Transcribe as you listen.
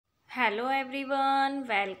Hello everyone,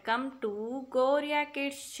 welcome to Goria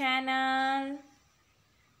Kids channel.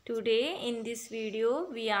 Today in this video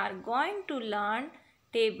we are going to learn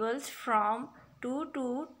tables from 2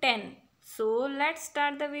 to 10. So let's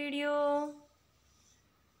start the video.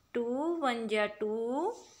 2 1 ja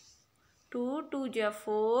 2, 2 2 ja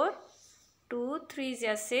 4, 2 3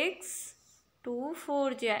 ja 6, 2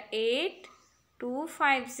 4 ja 8, 2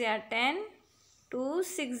 5 ja 10, 2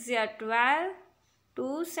 6 ja 12,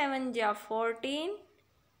 2 7 ja 14,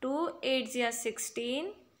 2 8 ja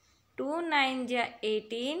 16, 2 9 ja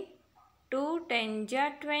 18, 2 10 ja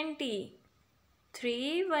 20,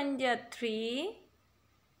 3 1 ja 3,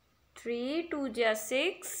 3 2 ja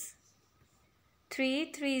 6,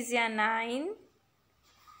 3 3 ja 9,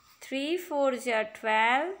 3 4 ja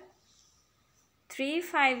 12, 3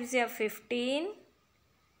 5 ja 15,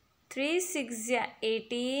 3 6 ja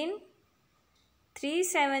 18, 3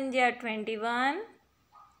 7 ja 21,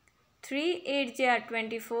 3 8 ja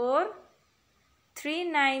 24, 3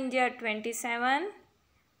 9 ja 27,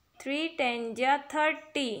 3 10 ja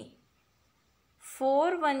 30,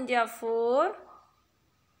 4 1 ja 4,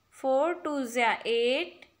 4 2 ja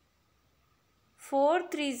 8, 4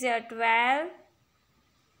 3 ja 12,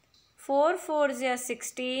 4 4 ja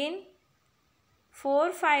 16,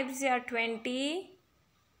 4 5 ja 20,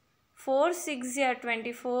 4 6 ja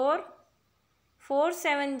 24, 4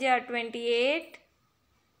 7 ja 28,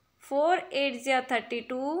 4 8 ja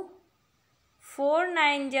 32, 4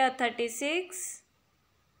 9 ja 36,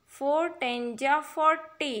 4 10 ja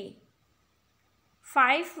 40,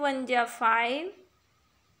 5 1 ja 5,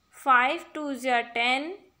 5 2 ja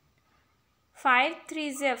 10, 5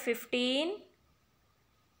 3 ja 15,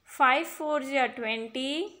 5 4 ja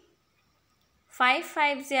 20, 5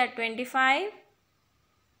 5 ja 25,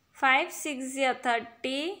 5 6 ja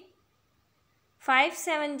 30, 5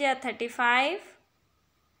 7 ja 35,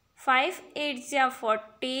 5 8 ja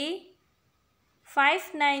 40,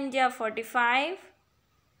 5 9 ja 45,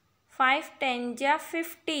 5 10 ja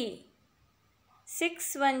 50,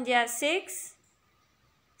 6 1 ja 6,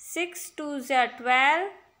 6 2 ja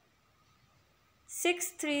 12,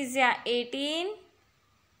 6 3 ja 18,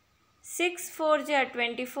 6 4 ja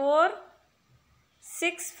 24,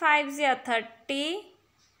 6 5 ja 30,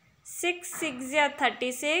 6 6 ja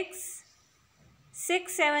 36,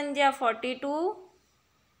 6 7 ja 42,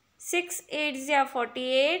 6 8 ja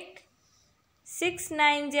 48, 6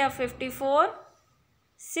 9 ja 54,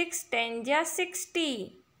 6 10 ja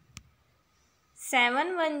 60,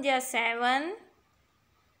 7 1 ja 7,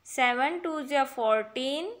 7 2 ja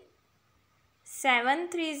 14, 7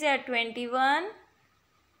 3 ja 21,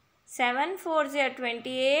 7 4 ja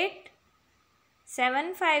 28,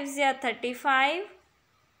 7 5 ja 35,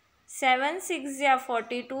 7 6 ja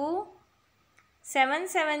 42, 7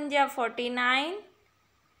 7 ja 49,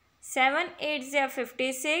 7 8 ja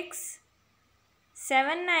 56,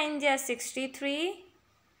 7 9 ja 63,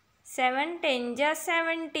 7 10 ja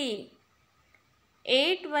 70,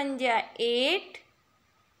 8 1 ja 8,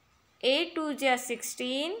 8 2 ja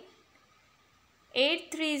 16,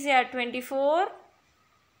 8 3 ja 24,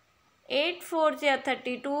 8 4 ja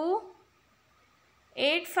 32,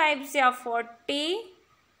 8 5 ja 40,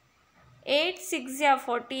 8 6 ja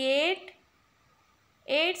 48,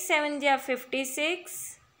 8 7 ja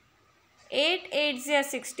 56, 8 8 ja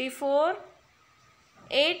 64,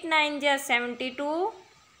 8 9 ja 72,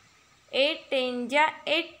 8 10 ja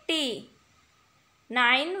 80,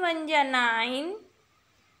 9 1 ja 9,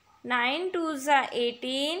 9 2 ja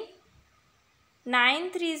 18,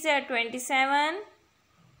 9 3 ja 27,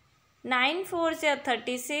 9 4 ja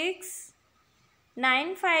 36,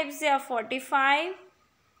 9 5 ja 45,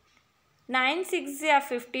 9 6 ja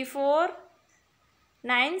 54,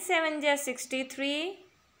 9 7 ja 63,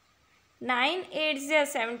 9 8 ja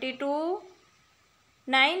 72,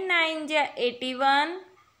 9 9 ja 81,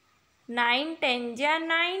 9 10 ja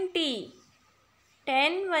 90,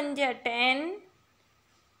 10 1 ja 10,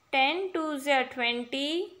 10 2 ja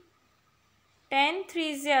 20, 10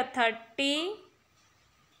 3 ja 30,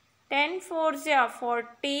 10 4 ja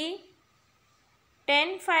 40,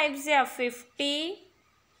 10 5 ja 50,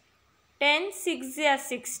 10 6 ja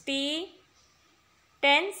 60,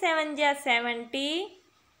 10 7 ja 70,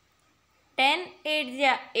 10 8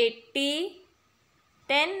 ja 80,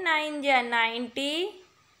 10 9 ja 90,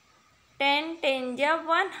 10 10 ja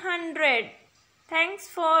 100. Thanks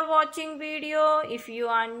for watching video. If you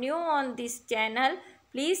are new on this channel,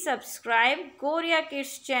 please subscribe Goria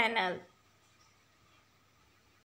Kids channel.